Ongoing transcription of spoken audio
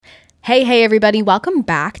Hey, everybody. Welcome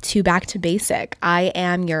back to Basic. I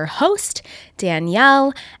am your host,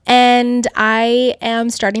 Danielle, and I am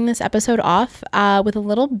starting this episode off with a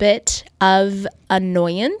little bit of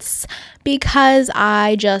annoyance because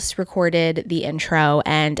I just recorded the intro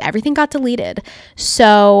and everything got deleted.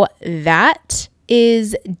 So that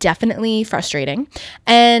is definitely frustrating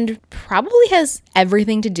and probably has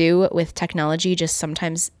everything to do with technology just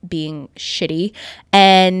sometimes being shitty.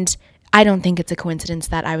 And I don't think it's a coincidence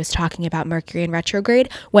that I was talking about Mercury in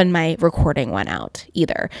retrograde when my recording went out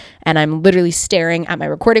either. And I'm literally staring at my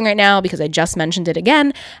recording right now because I just mentioned it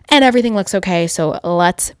again and everything looks okay. So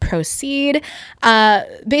let's proceed.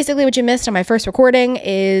 Basically what you missed on my first recording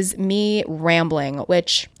is me rambling,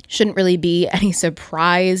 which shouldn't really be any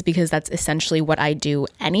surprise because that's essentially what I do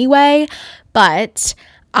anyway. But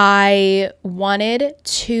I wanted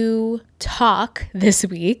to talk this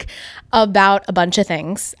week about a bunch of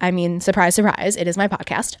things. I mean, surprise, surprise, it is my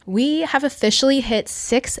podcast. We have officially hit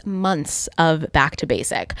 6 months of Back to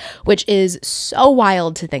Basic, which is so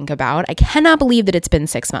wild to think about. I cannot believe that it's been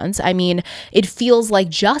 6 months. I mean, it feels like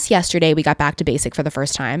just yesterday we got Back to Basic for the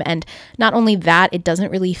first time. And not only that, it doesn't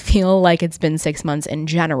really feel like it's been 6 months in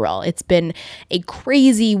general. It's been a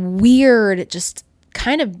crazy, weird, just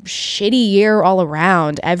kind of shitty year all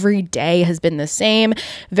around. Every day has been the same,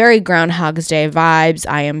 very Groundhog's Day vibes.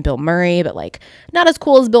 I am Bill Murray, but like not as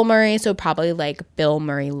cool as Bill Murray, so probably like Bill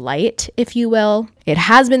Murray light, if you will. It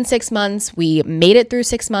has been 6 months. We made it through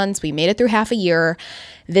 6 months. We made it through half a year.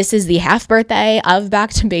 This is the half birthday of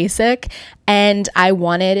Back to Basic, and I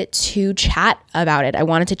wanted to chat about it. I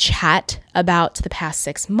wanted to chat about the past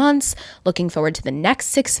 6 months, looking forward to the next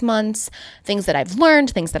 6 months, things that I've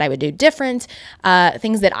learned, things that I would do different,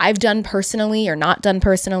 things that I've done personally or not done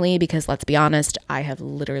personally, because let's be honest, I have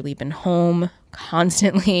literally been home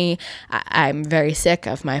constantly. I'm very sick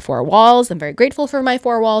of my four walls. I'm very grateful for my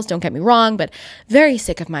four walls. Don't get me wrong, but very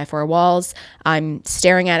sick of my four walls. I'm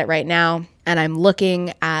staring at it right now and I'm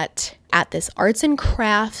looking at this arts and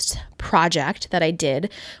crafts project that I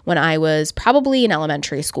did when I was probably in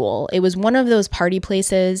elementary school. It was one of those party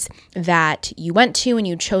places that you went to and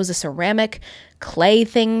you chose a ceramic clay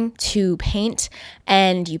thing to paint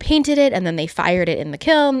and you painted it and then they fired it in the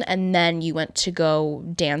kiln and then you went to go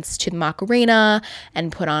dance to the Macarena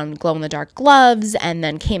and put on glow-in-the-dark gloves and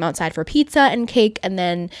then came outside for pizza and cake and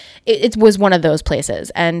then it was one of those places.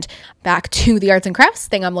 And back to the arts and crafts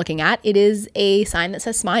thing I'm looking at, it is a sign that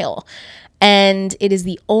says smile. And it is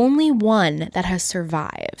the only one that has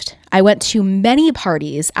survived. I went to many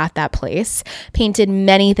parties at that place, painted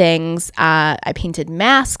many things. I painted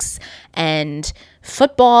masks and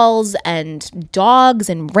footballs and dogs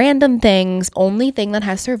and random things. Only thing that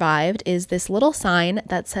has survived is this little sign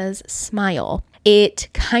that says smile. It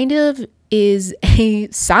kind of is a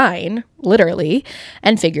sign, literally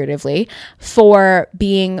and figuratively, for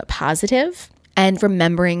being positive and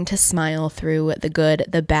remembering to smile through the good,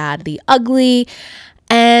 the bad, the ugly,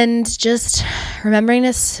 and just remembering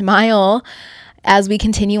to smile as we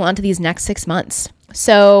continue on to these next 6 months.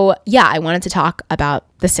 So yeah, I wanted to talk about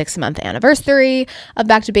the 6-month anniversary of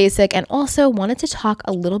Back to Basic and also wanted to talk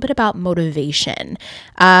a little bit about motivation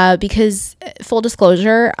because full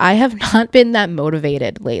disclosure, I have not been that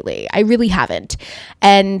motivated lately. I really haven't.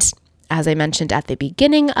 And as I mentioned at the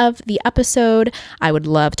beginning of the episode, I would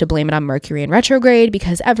love to blame it on Mercury in retrograde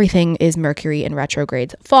because everything is Mercury in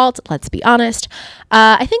retrograde's fault. Let's be honest.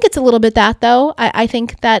 I think it's a little bit that though. I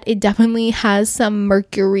think that it definitely has some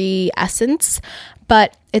Mercury essence,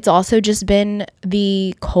 but it's also just been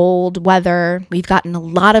the cold weather. We've gotten a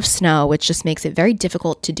lot of snow, which just makes it very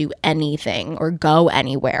difficult to do anything or go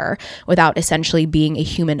anywhere without essentially being a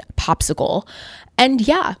human popsicle. And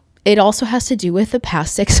yeah, it also has to do with the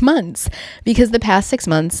past 6 months because the past 6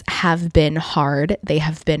 months have been hard. They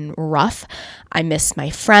have been rough. I miss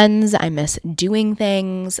my friends. I miss doing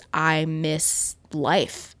things. I miss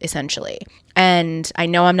life, essentially. And I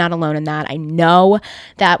know I'm not alone in that. I know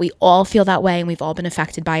that we all feel that way and we've all been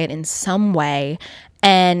affected by it in some way.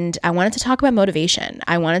 And I wanted to talk about motivation.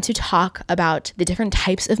 I wanted to talk about the different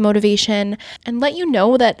types of motivation and let you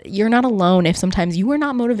know that you're not alone if sometimes you are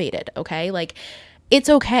not motivated, okay? Like, it's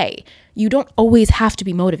okay. You don't always have to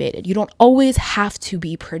be motivated. You don't always have to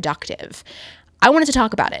be productive. I wanted to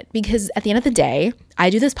talk about it because at the end of the day, I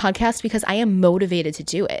do this podcast because I am motivated to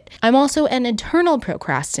do it. I'm also an eternal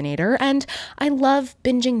procrastinator and I love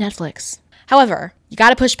binging Netflix. However, you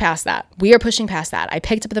got to push past that. We are pushing past that. I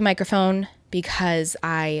picked up the microphone because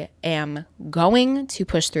I am going to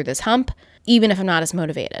push through this hump, even if I'm not as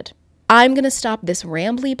motivated. I'm going to stop this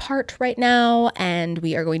rambly part right now and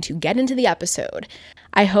we are going to get into the episode.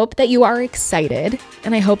 I hope that you are excited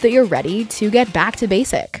and I hope that you're ready to get back to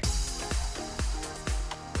basic.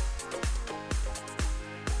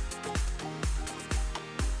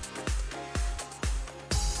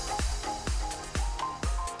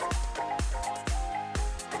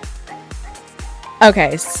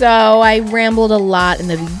 Okay, so I rambled a lot in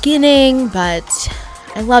the beginning, but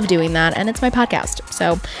I love doing that, and it's my podcast,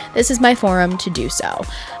 so this is my forum to do so.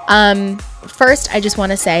 First, I just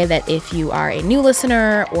want to say that if you are a new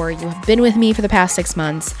listener or you have been with me for the past 6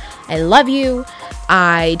 months, I love you.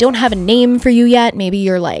 I don't have a name for you yet. Maybe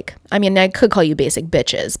you're like, I could call you basic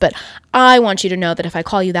bitches, but I want you to know that if I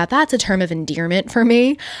call you that, that's a term of endearment for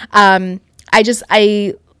me. I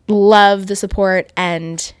love the support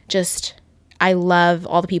and just I love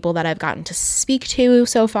all the people that I've gotten to speak to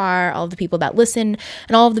so far, all of the people that listen,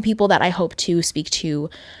 and all of the people that I hope to speak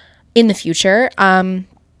to in the future.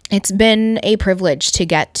 It's been a privilege to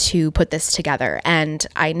get to put this together, and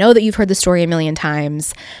I know that you've heard the story a million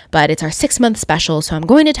times, but it's our 6-month special, so I'm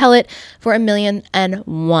going to tell it for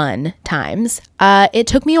 1,000,001 times. It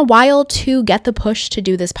took me a while to get the push to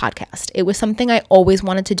do this podcast. It was something I always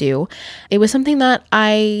wanted to do. It was something that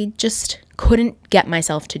I just couldn't get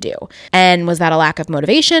myself to do. And was that a lack of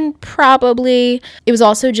motivation? Probably. It was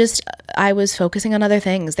also just, I was focusing on other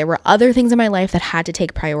things. There were other things in my life that had to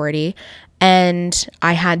take priority, and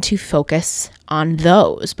I had to focus on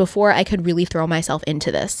those before I could really throw myself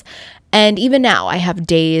into this. And even now, I have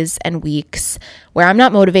days and weeks where I'm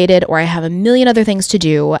not motivated, or I have a million other things to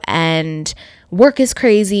do, and work is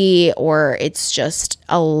crazy, or it's just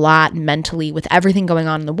a lot mentally with everything going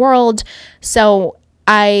on in the world. So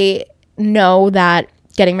I know that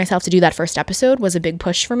getting myself to do that first episode was a big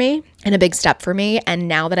push for me and a big step for me. And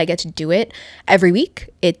now that I get to do it every week,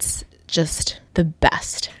 it's just the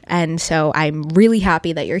best. And so I'm really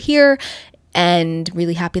happy that you're here and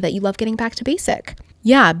really happy that you love getting back to basic.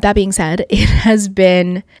 Yeah, that being said, it has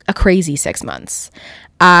been a crazy 6 months.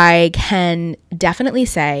 I can definitely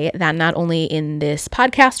say that not only in this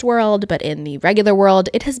podcast world, but in the regular world,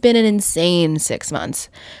 it has been an insane 6 months.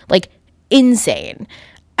 Like, insane.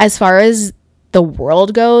 As far as the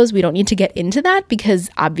world goes, we don't need to get into that because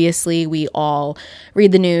obviously we all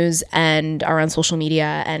read the news and are on social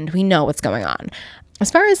media and we know what's going on. As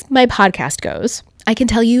far as my podcast goes, I can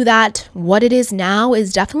tell you that what it is now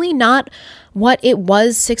is definitely not what it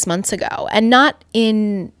was 6 months ago, and not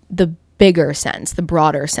in the bigger sense, the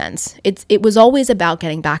broader sense. It was always about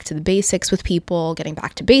getting back to the basics with people, getting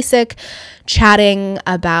back to basic, chatting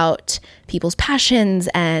about people's passions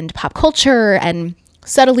and pop culture, and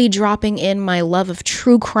subtly dropping in my love of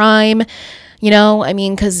true crime,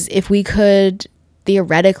 because if we could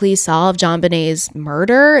theoretically solve JonBenét's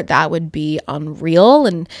murder, that would be unreal.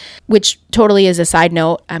 And which totally is a side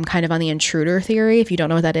note. I'm kind of on the intruder theory. If you don't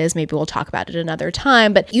know what that is, maybe we'll talk about it another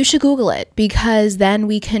time, but you should Google it because then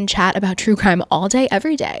we can chat about true crime all day,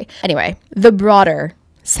 every day. Anyway, the broader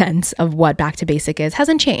sense of what Back to Basic is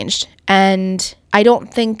hasn't changed. And I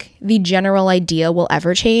don't think the general idea will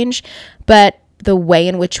ever change, but the way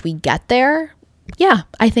in which we get there, yeah,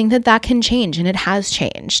 I think that can change, and it has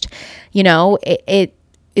changed. It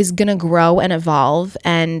is going to grow and evolve,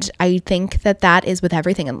 and I think that is with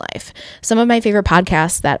everything in life. Some of my favorite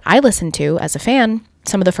podcasts that I listen to as a fan,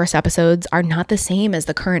 some of the first episodes are not the same as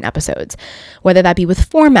the current episodes, whether that be with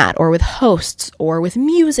format or with hosts or with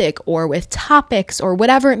music or with topics or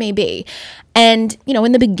whatever it may be. And,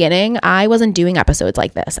 in the beginning, I wasn't doing episodes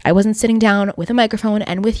like this. I wasn't sitting down with a microphone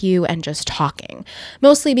and with you and just talking,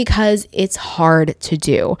 mostly because it's hard to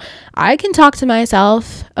do. I can talk to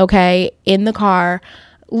myself, in the car,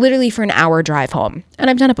 literally for an hour drive home, and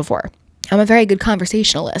I've done it before. I'm a very good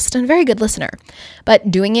conversationalist and a very good listener,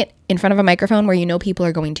 but doing it in front of a microphone where people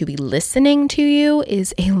are going to be listening to you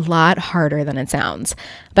is a lot harder than it sounds,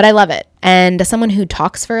 but I love it. And as someone who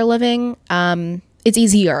talks for a living, it's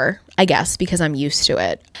easier, I guess, because I'm used to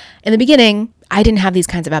it. In the beginning, I didn't have these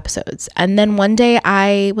kinds of episodes. And then one day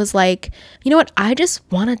I was like, you know what? I just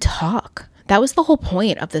want to talk. That was the whole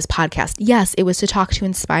point of this podcast. Yes, it was to talk to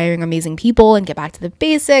inspiring, amazing people and get back to the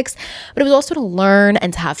basics, but it was also to learn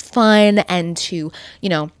and to have fun and to,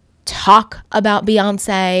 talk about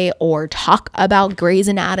Beyonce or talk about Grey's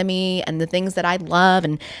Anatomy and the things that I love,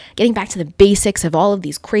 and getting back to the basics of all of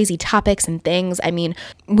these crazy topics and things.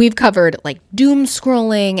 We've covered doom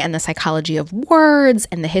scrolling and the psychology of words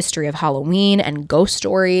and the history of Halloween and ghost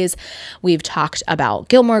stories. We've talked about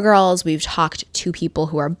Gilmore Girls. We've talked to people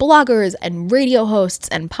who are bloggers and radio hosts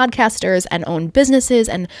and podcasters and own businesses.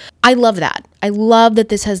 And I love that. I love that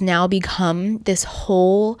this has now become this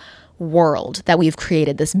whole world that we've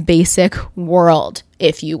created, this basic world,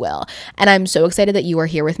 if you will. And I'm so excited that you are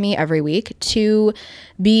here with me every week to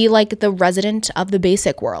be the resident of the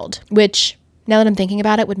basic world, which, now that I'm thinking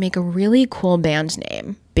about it, would make a really cool band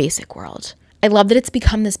name, Basic World. I love that it's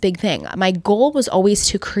become this big thing. My goal was always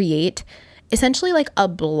to create essentially a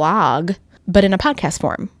blog but in a podcast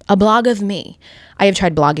form, a blog of me. I have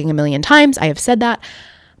tried blogging a million times. I have said that,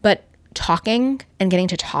 but talking and getting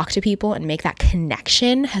to talk to people and make that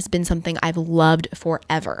connection has been something I've loved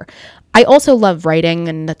forever. I also love writing,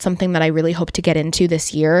 and that's something that I really hope to get into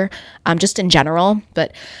this year, just in general.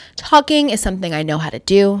 But talking is something I know how to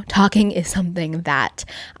do. Talking is something that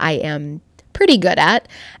I am pretty good at.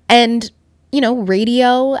 And,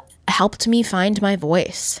 radio helped me find my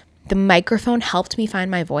voice. The microphone helped me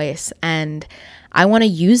find my voice, and I want to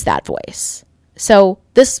use that voice. So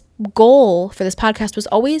this goal for this podcast was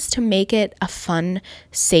always to make it a fun,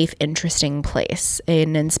 safe, interesting place,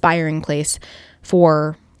 an inspiring place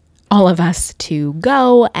for all of us to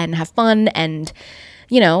go and have fun and,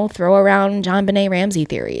 throw around JonBenet Ramsey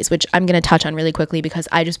theories, which I'm going to touch on really quickly because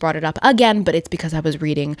I just brought it up again, but it's because I was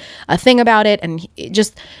reading a thing about it. And if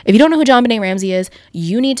you don't know who JonBenet Ramsey is,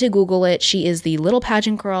 you need to Google it. She is the little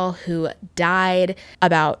pageant girl who died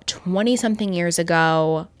about 20 something years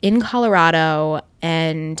ago in Colorado,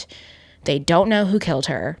 and they don't know who killed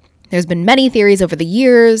her. There's been many theories over the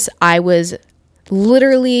years. I was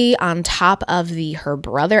literally on top of her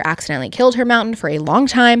brother accidentally killed her mountain for a long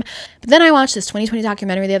time. But then I watched this 2020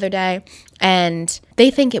 documentary the other day, and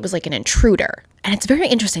they think it was like an intruder. And it's very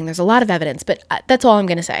interesting. There's a lot of evidence, but that's all I'm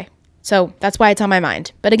going to say. So that's why it's on my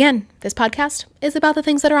mind. But again, this podcast is about the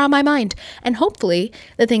things that are on my mind, and hopefully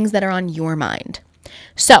the things that are on your mind.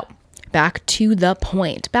 So back to the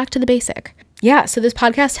point, back to the basic. Yeah, so this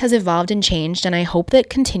podcast has evolved and changed, and I hope that it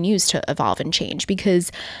continues to evolve and change,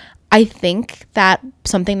 because I think that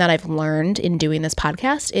something that I've learned in doing this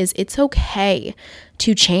podcast is it's okay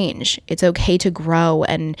to change. It's okay to grow,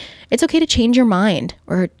 and it's okay to change your mind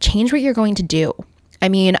or change what you're going to do. I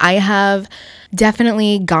mean, I have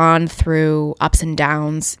definitely gone through ups and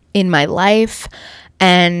downs in my life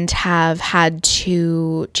and have had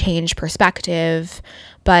to change perspective,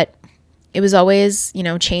 but it was always,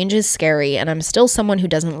 change is scary, and I'm still someone who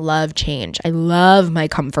doesn't love change. I love my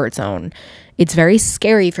comfort zone. It's very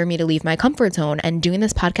scary for me to leave my comfort zone, and doing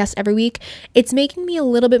this podcast every week, it's making me a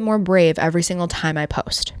little bit more brave every single time I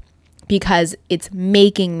post, because it's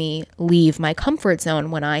making me leave my comfort zone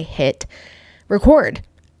when I hit record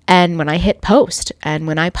and when I hit post and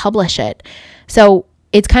when I publish it. So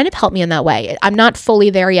it's kind of helped me in that way. I'm not fully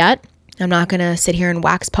there yet. I'm not going to sit here and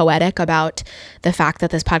wax poetic about the fact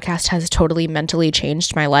that this podcast has totally mentally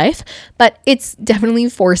changed my life, but it's definitely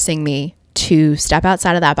forcing me to step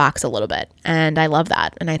outside of that box a little bit. And I love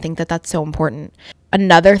that. And I think that that's so important.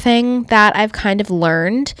 Another thing that I've kind of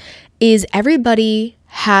learned is everybody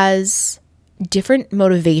has different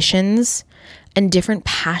motivations and different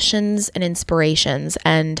passions and inspirations.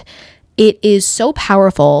 And it is so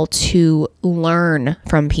powerful to learn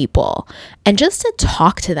from people and just to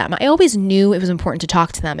talk to them. I always knew it was important to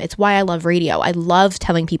talk to them. It's why I love radio. I love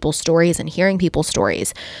telling people stories and hearing people's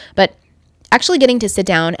stories. But actually getting to sit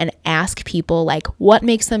down and ask people like what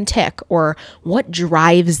makes them tick or what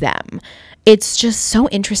drives them, it's just so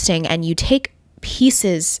interesting. And you take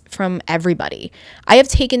pieces from everybody. I have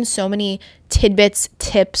taken so many tidbits,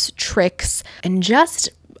 tips, tricks, and just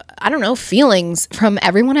feelings from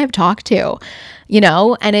everyone I've talked to,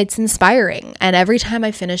 and it's inspiring. And every time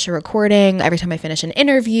I finish a recording, every time I finish an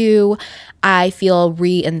interview, I feel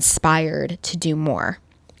re-inspired to do more.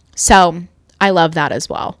 So I love that as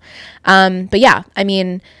well. But yeah,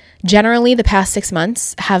 generally the past 6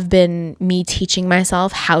 months have been me teaching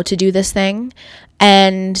myself how to do this thing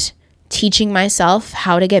and teaching myself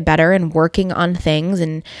how to get better and working on things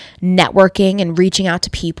and networking and reaching out to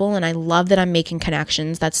people. And I love that I'm making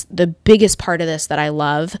connections. That's the biggest part of this that I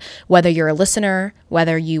love, whether you're a listener,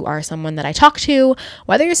 whether you are someone that I talk to,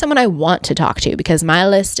 whether you're someone I want to talk to, because my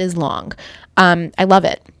list is long. I love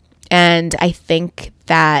it. And I think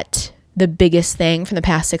that the biggest thing from the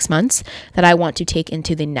past 6 months that I want to take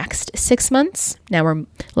into the next 6 months, now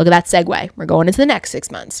look at that segue, we're going into the next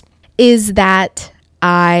 6 months, is that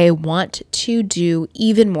I want to do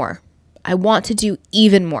even more. I want to do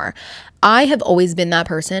even more. I have always been that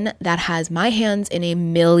person that has my hands in a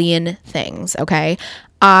million things, okay?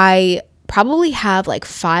 I probably have like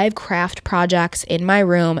 5 craft projects in my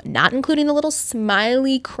room, not including the little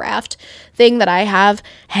smiley craft thing that I have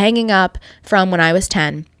hanging up from when I was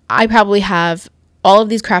 10. I probably have all of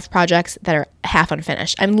these craft projects that are half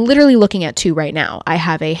unfinished. I'm literally looking at 2 right now. I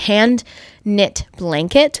have a hand knit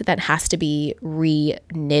blanket that has to be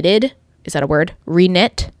re-knitted. Is that a word?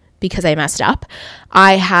 Re-knit. because I messed up.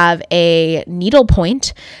 I have a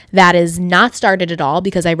needlepoint that is not started at all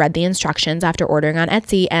because I read the instructions after ordering on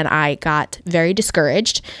Etsy and I got very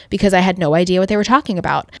discouraged because I had no idea what they were talking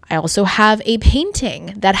about. I also have a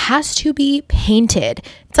painting that has to be painted.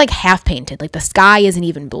 It's like half painted, like the sky isn't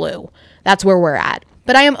even blue. That's where we're at.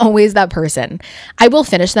 But I am always that person. I will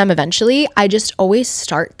finish them eventually. I just always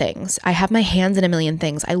start things. I have my hands in a million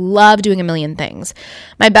things. I love doing a million things.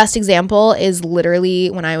 My best example is literally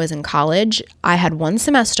when I was in college. I had one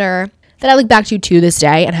semester that I look back to this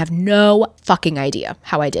day and have no fucking idea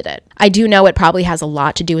how I did it. I do know it probably has a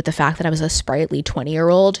lot to do with the fact that I was a sprightly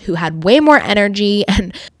 20-year-old who had way more energy,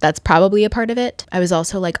 and that's probably a part of it. I was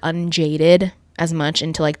also like unjaded as much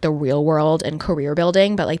into like the real world and career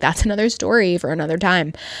building, but like that's another story for another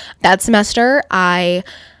time. That semester, I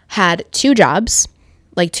had 2 jobs,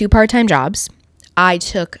 like 2 part-time jobs. I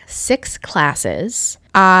took 6 classes.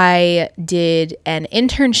 I did an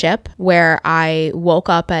internship where I woke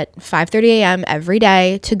up at 5:30 a.m. every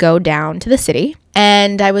day to go down to the city.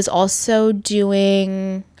 And I was also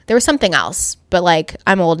doing, there was something else, but like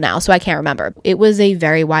I'm old now, so I can't remember. It was a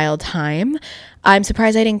very wild time. I'm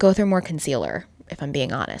surprised I didn't go through more concealer, if I'm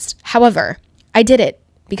being honest. However, I did it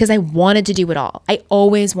because I wanted to do it all. I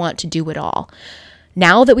always want to do it all.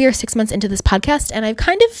 Now that we are 6 months into this podcast and I've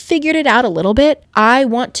kind of figured it out a little bit, I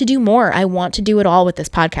want to do more. I want to do it all with this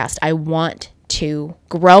podcast. I want to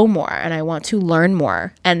grow more and I want to learn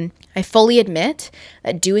more. And I fully admit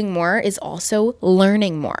that doing more is also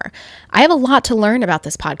learning more. I have a lot to learn about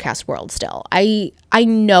this podcast world still. I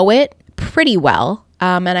know it pretty well.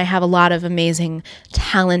 And I have a lot of amazing,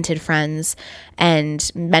 talented friends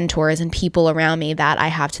and mentors and people around me that I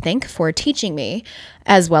have to thank for teaching me,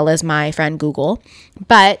 as well as my friend Google.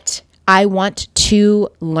 But I want to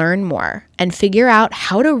learn more and figure out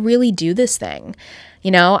how to really do this thing. You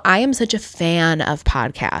know, I am such a fan of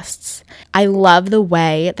podcasts. I love the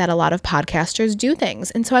way that a lot of podcasters do things.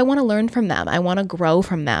 And so I want to learn from them. I want to grow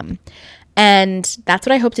from them. And that's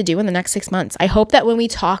what I hope to do in the next 6 months. I hope that when we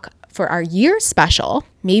talk for our year special,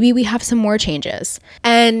 maybe we have some more changes.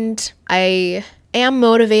 And I am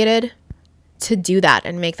motivated to do that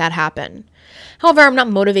and make that happen. However, I'm not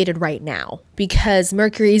motivated right now because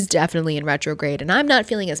Mercury is definitely in retrograde and I'm not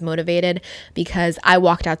feeling as motivated because I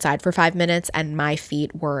walked outside for 5 minutes and my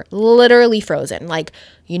feet were literally frozen. Like,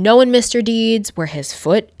 you know, in Mr. Deeds where his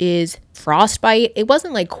foot is frostbite, it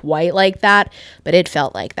wasn't like quite like that, but it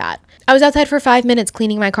felt like that. I was outside for 5 minutes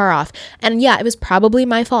cleaning my car off. And yeah, it was probably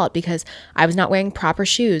my fault because I was not wearing proper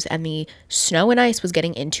shoes and the snow and ice was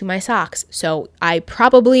getting into my socks. So I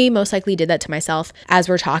probably most likely did that to myself. As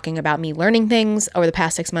we're talking about me learning things over the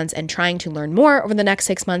past 6 months and trying to learn more over the next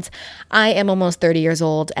 6 months, I am almost 30 years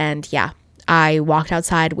old. And yeah, I walked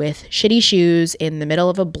outside with shitty shoes in the middle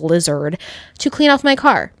of a blizzard to clean off my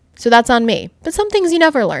car. So that's on me. But some things you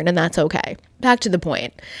never learn, and that's okay. Back to the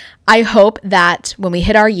point. I hope that when we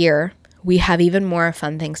hit our year, we have even more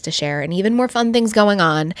fun things to share and even more fun things going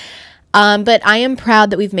on. But I am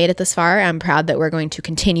proud that we've made it this far. I'm proud that we're going to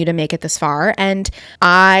continue to make it this far. And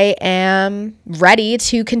I am ready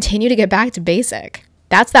to continue to get back to basic.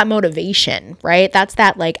 That's that motivation, right? That's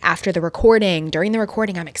that like after the recording, during the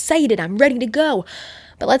recording, I'm excited, I'm ready to go.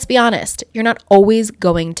 But let's be honest, you're not always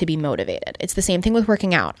going to be motivated. It's the same thing with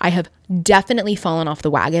working out. I have definitely fallen off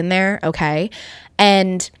the wagon there, okay?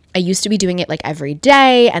 And I used to be doing it like every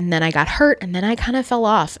day, and then I got hurt, and then I kind of fell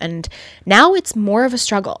off. And now it's more of a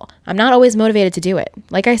struggle. I'm not always motivated to do it.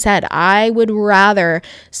 Like I said, I would rather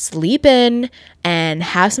sleep in and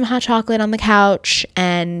have some hot chocolate on the couch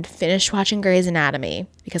and finish watching Grey's Anatomy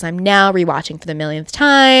because I'm now rewatching for the millionth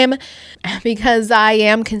time because I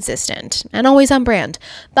am consistent and always on brand.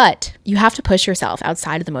 But you have to push yourself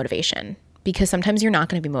outside of the motivation, because sometimes you're not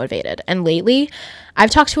going to be motivated. And lately, I've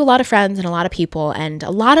talked to a lot of friends and a lot of people, and a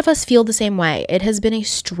lot of us feel the same way. It has been a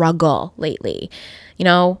struggle lately. You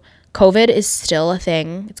know, COVID is still a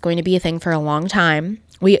thing. It's going to be a thing for a long time.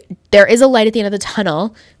 There is a light at the end of the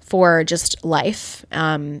tunnel for just life.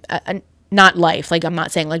 Not life, like I'm not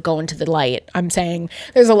saying like go into the light. I'm saying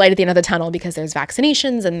there's a light at the end of the tunnel because there's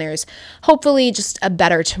vaccinations and there's hopefully just a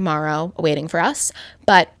better tomorrow waiting for us.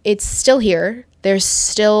 But it's still here. There's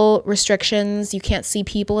still restrictions. You can't see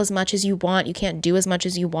people as much as you want. You can't do as much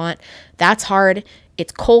as you want. That's hard.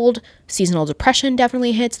 It's cold. Seasonal depression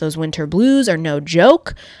definitely hits. Those winter blues are no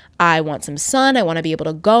joke. I want some sun. I want to be able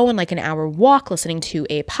to go on like an hour walk, listening to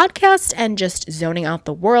a podcast and just zoning out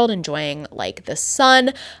the world, enjoying like the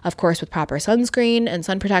sun, of course, with proper sunscreen and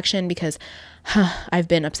sun protection, because I've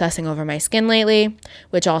been obsessing over my skin lately,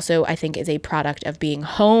 which also I think is a product of being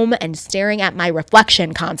home and staring at my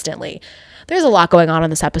reflection constantly. There's a lot going on in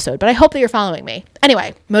this episode, but I hope that you're following me.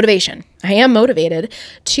 Anyway, motivation. I am motivated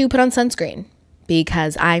to put on sunscreen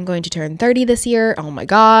because I'm going to turn 30 this year. Oh my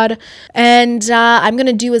God. And I'm going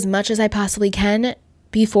to do as much as I possibly can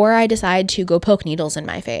before I decide to go poke needles in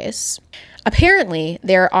my face. Apparently,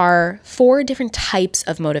 there are 4 different types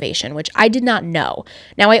of motivation, which I did not know.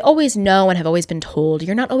 Now, I always know and have always been told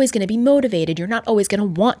you're not always going to be motivated. You're not always going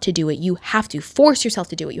to want to do it. You have to force yourself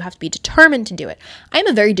to do it. You have to be determined to do it. I'm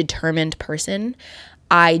a very determined person.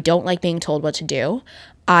 I don't like being told what to do.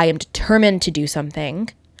 I am determined to do something,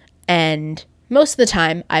 and most of the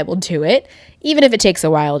time I will do it, even if it takes a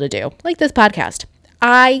while to do, like this podcast.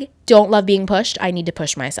 I don't love being pushed. I need to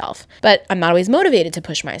push myself, but I'm not always motivated to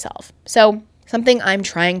push myself. So something I'm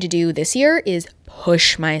trying to do this year is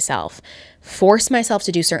push myself, force myself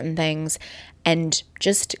to do certain things, and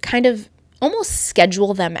just kind of almost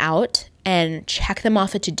schedule them out and check them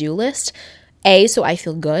off a to-do list. A, so I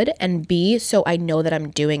feel good, and B, so I know that I'm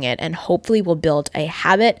doing it, and hopefully we'll build a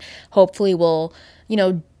habit. Hopefully we'll,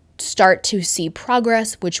 start to see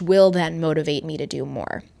progress, which will then motivate me to do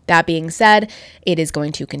more. That being said, it is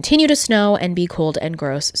going to continue to snow and be cold and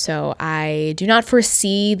gross, so I do not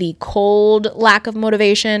foresee the cold lack of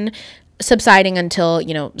motivation subsiding until,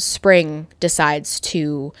 spring decides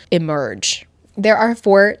to emerge. There are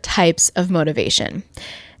 4 types of motivation: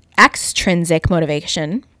 extrinsic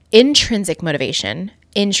motivation, intrinsic motivation,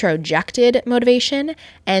 introjected motivation,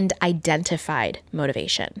 and identified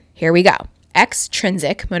motivation. Here we go.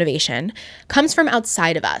 Extrinsic motivation comes from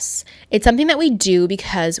outside of us. It's something that we do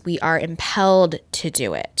because we are impelled to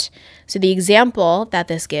do it. So the example that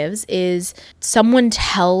this gives is someone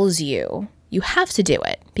tells you you have to do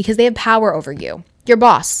it because they have power over you. Your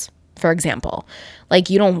boss, for example. Like,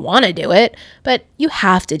 you don't want to do it, but you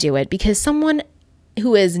have to do it because someone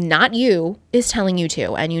who is not you is telling you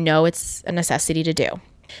to, and it's a necessity to do.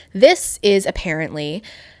 This is apparently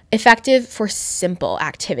effective for simple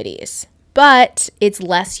activities, but it's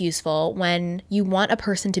less useful when you want a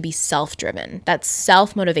person to be self-driven. That's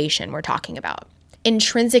self-motivation we're talking about.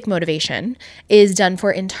 Intrinsic motivation is done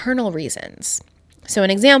for internal reasons. So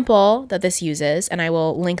an example that this uses, and I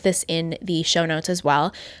will link this in the show notes as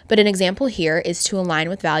well, but an example here is to align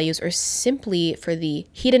with values or simply for the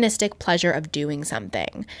hedonistic pleasure of doing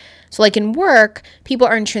something. So like in work, people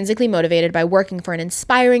are intrinsically motivated by working for an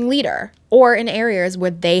inspiring leader or in areas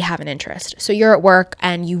where they have an interest. So you're at work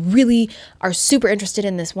and you really are super interested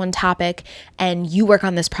in this one topic and you work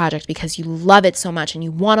on this project because you love it so much and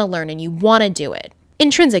you want to learn and you want to do it.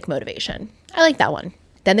 Intrinsic motivation. I like that one.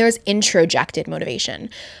 Then there's introjected motivation,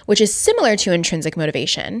 which is similar to intrinsic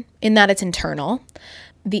motivation in that it's internal.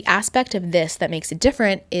 The aspect of this that makes it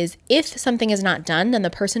different is if something is not done, then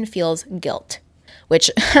the person feels guilt,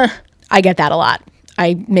 which I get that a lot.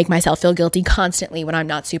 I make myself feel guilty constantly when I'm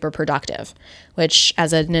not super productive, which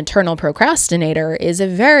as an internal procrastinator is a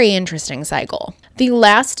very interesting cycle. The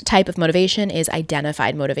last type of motivation is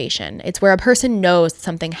identified motivation. It's where a person knows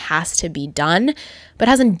something has to be done, but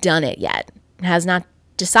hasn't done it yet, has not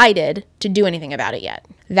decided to do anything about it yet.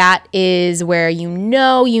 That is where you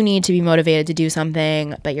need to be motivated to do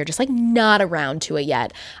something, but you're just not around to it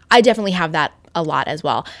yet. I definitely have that a lot as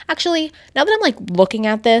well. Actually, now that I'm looking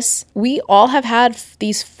at this, we all have had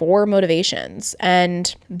these 4 motivations,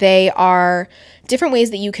 and they are different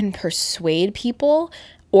ways that you can persuade people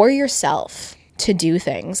or yourself to do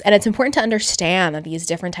things. And it's important to understand that these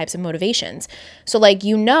different types of motivations. So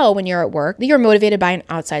when you're at work, you're motivated by an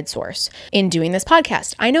outside source. In doing this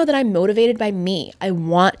podcast, I know that I'm motivated by me. I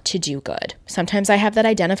want to do good. Sometimes I have that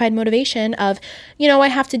identified motivation of, I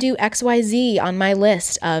have to do XYZ on my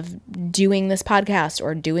list of doing this podcast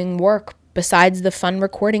or doing work besides the fun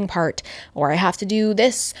recording part, or I have to do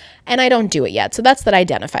this and I don't do it yet. So that's that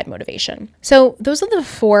identified motivation. So those are the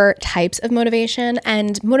 4 types of motivation,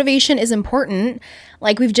 and motivation is important.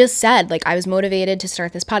 Like we've just said, I was motivated to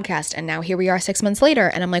start this podcast and now here we are 6 months later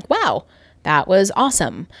and I'm wow, that was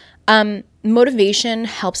awesome. Motivation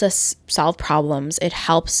helps us solve problems. It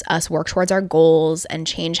helps us work towards our goals and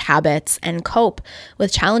change habits and cope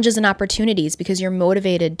with challenges and opportunities because you're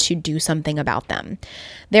motivated to do something about them.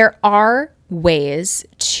 There are ways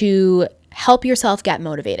to help yourself get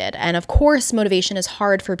motivated. And of course, motivation is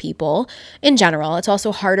hard for people in general. It's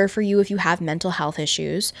also harder for you if you have mental health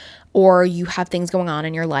issues or you have things going on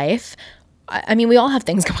in your life. I mean, we all have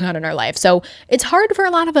things going on in our life. So it's hard for a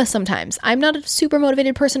lot of us sometimes. I'm not a super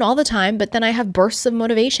motivated person all the time, but then I have bursts of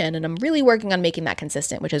motivation and I'm really working on making that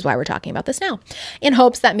consistent, which is why we're talking about this now, in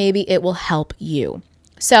hopes that maybe it will help you.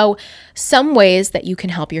 So some ways that you can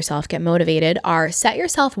help yourself get motivated are set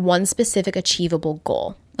yourself one specific achievable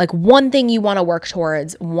goal. like one thing you want to work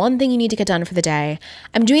towards, one thing you need to get done for the day.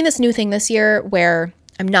 I'm doing this new thing this year where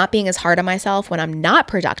I'm not being as hard on myself when I'm not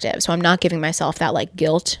productive. So I'm not giving myself that like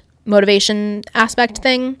guilt motivation aspect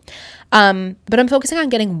thing. But I'm focusing on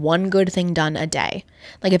getting one good thing done a day.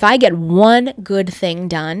 Like if I get one good thing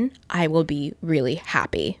done, I will be really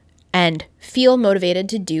happy and feel motivated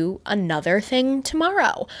to do another thing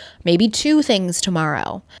tomorrow, maybe 2 things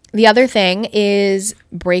tomorrow. The other thing is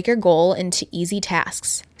break your goal into easy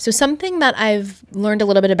tasks. So something that I've learned a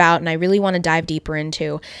little bit about and I really want to dive deeper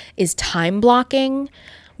into is time blocking,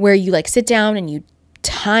 where you like sit down and you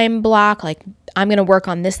time block, like I'm going to work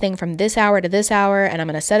on this thing from this hour to this hour, and I'm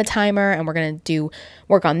going to set a timer and we're going to do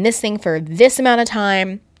work on this thing for this amount of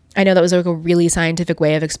time. I know that was like a really scientific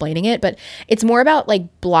way of explaining it, but it's more about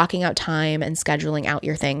like blocking out time and scheduling out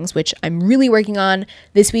your things, which I'm really working on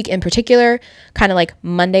this week in particular. Kind of like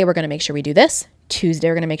Monday, we're going to make sure we do this. Tuesday,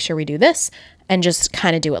 we're going to make sure we do this, and just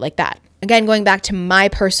kind of do it like that. Again, going back to my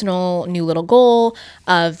personal new little goal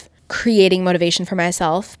of creating motivation for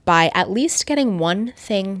myself by at least getting one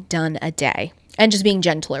thing done a day and just being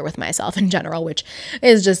gentler with myself in general, which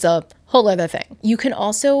is just a whole other thing. You can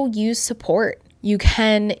also use support. You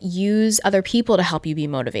can use other people to help you be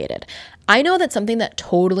motivated. I know that something that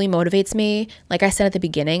totally motivates me, like I said at the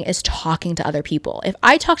beginning, is talking to other people. If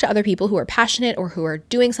I talk to other people who are passionate or who are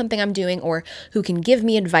doing something I'm doing or who can give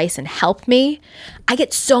me advice and help me, I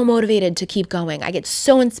get so motivated to keep going. I get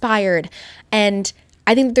so inspired. And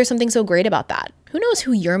I think that there's something so great about that. Who knows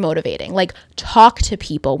who you're motivating? Like, talk to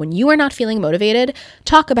people. When you are not feeling motivated,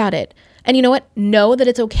 talk about it. And you know what? Know that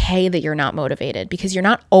it's okay that you're not motivated, because you're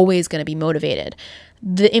not always going to be motivated.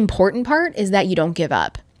 The important part is that you don't give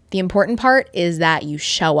up. The important part is that you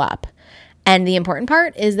show up. And the important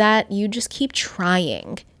part is that you just keep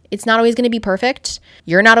trying. It's not always going to be perfect.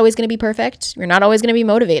 You're not always going to be perfect. You're not always going to be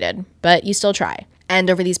motivated, but you still try. And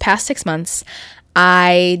over these past 6 months,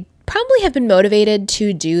 I probably have been motivated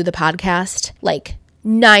to do the podcast like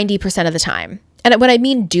 90% of the time. And when I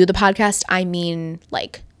mean do the podcast, I mean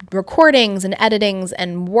like recordings and editings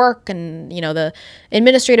and work and, you know, the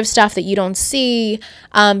administrative stuff that you don't see.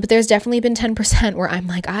 But there's definitely been 10% where I'm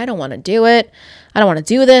like, I don't want to do it. I don't want to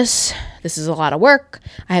do this. This is a lot of work.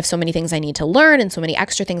 I have so many things I need to learn and so many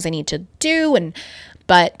extra things I need to do.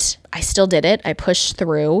 But I still did it. I pushed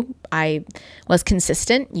through. I was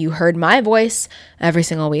consistent. You heard my voice every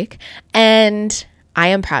single week. And I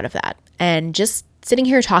am proud of that. And just sitting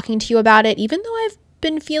here talking to you about it, even though I've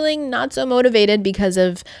been feeling not so motivated because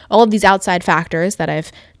of all of these outside factors that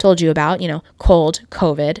I've told you about, you know, cold,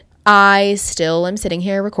 COVID, I still am sitting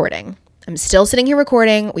here recording. I'm still sitting here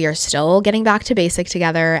recording. We are still getting back to basic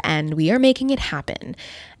together, and we are making it happen.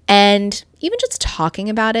 And even just talking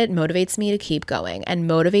about it motivates me to keep going and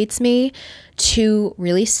motivates me to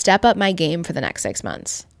really step up my game for the next 6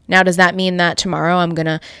 months. Now, does that mean that tomorrow I'm going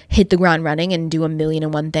to hit the ground running and do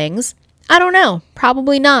 1,000,001 things? I don't know.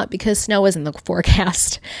 Probably not, because snow is in the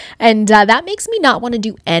forecast. And that makes me not want to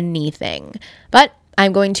do anything. But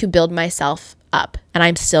I'm going to build myself up. And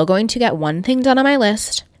I'm still going to get one thing done on my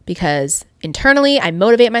list, because internally I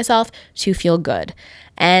motivate myself to feel good.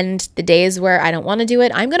 And the days where I don't want to do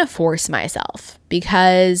it, I'm going to force myself,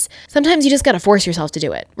 because sometimes you just got to force yourself to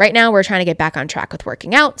do it. Right now, we're trying to get back on track with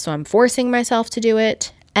working out. So I'm forcing myself to do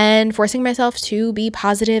it and forcing myself to be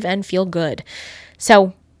positive and feel good.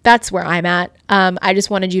 So that's where I'm at. I just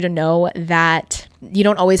wanted you to know that you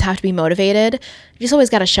don't always have to be motivated. You just always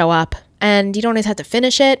got to show up, and you don't always have to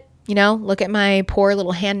finish it. You know, look at my poor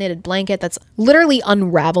little hand knitted blanket that's literally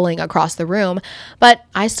unraveling across the room, but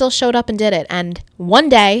I still showed up and did it. And one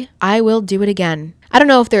day I will do it again. I don't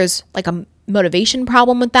know if there's like a motivation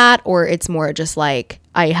problem with that, or it's more just like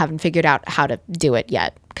I haven't figured out how to do it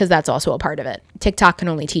yet, because that's also a part of it. TikTok can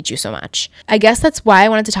only teach you so much. I guess that's why I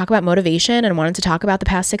wanted to talk about motivation and wanted to talk about the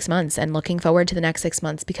past 6 months and looking forward to the next 6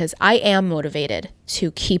 months, because I am motivated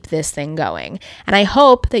to keep this thing going. And I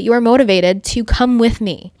hope that you are motivated to come with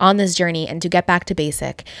me on this journey and to get back to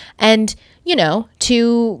basic and, you know,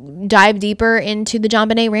 to dive deeper into the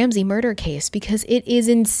JonBenét Ramsey murder case, because it is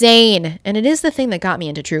insane. And it is the thing that got me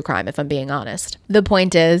into true crime, if I'm being honest. The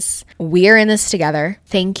point is, we're in this together.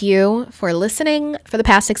 Thank you for listening for the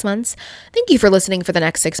past 6 months. Thank you for listening for the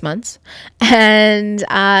next 6 months. And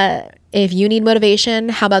if you need motivation,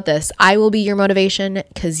 how about this? I will be your motivation,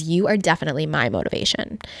 because you are definitely my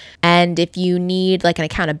motivation. And if you need like an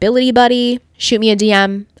accountability buddy, shoot me a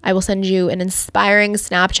DM. I will send you an inspiring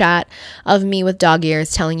Snapchat of me with dog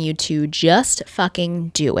ears telling you to just fucking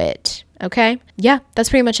do it. Okay. Yeah, that's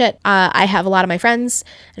pretty much it. I have a lot of my friends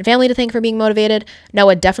and family to thank for being motivated.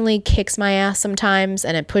 Noah definitely kicks my ass sometimes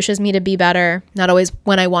and it pushes me to be better. Not always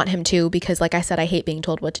when I want him to, because like I said, I hate being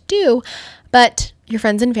told what to do, but your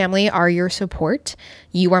friends and family are your support.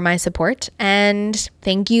 You are my support. And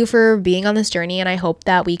thank you for being on this journey. And I hope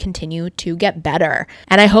that we continue to get better.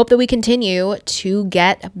 And I hope that we continue to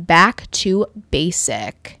get back to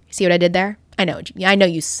basic. See what I did there? I know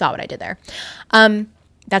you saw what I did there.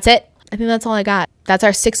 That's it. I think that's all I got. That's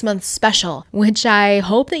our 6-month special, which I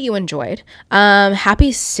hope that you enjoyed.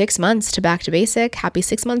 Happy 6 months to Back to Basic. Happy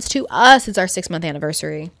 6 months to us. It's our 6-month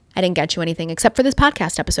anniversary. I didn't get you anything except for this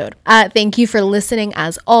podcast episode. Thank you for listening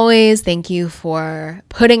as always. Thank you for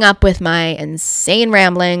putting up with my insane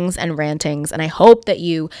ramblings and rantings. And I hope that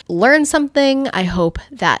you learned something. I hope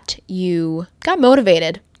that you got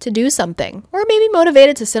motivated to do something, or maybe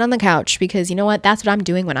motivated to sit on the couch, because you know what? That's what I'm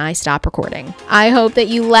doing when I stop recording. I hope that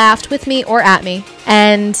you laughed with me or at me,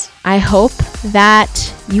 and I hope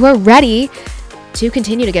that you are ready to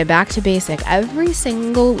continue to get back to basic every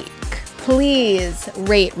single week. Please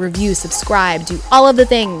rate, review, subscribe, do all of the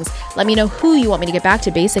things. Let me know who you want me to get back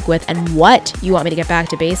to basic with and what you want me to get back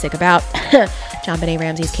to basic about. JonBenet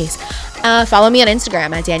Ramsey's case. Follow me on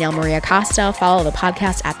Instagram at Danielle Maria Costa. Follow the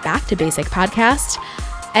podcast at Back to Basic Podcast.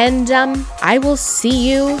 And I will see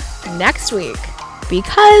you next week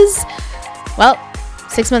because, well,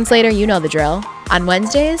 6 months later, you know the drill. On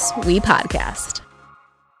Wednesdays, we podcast.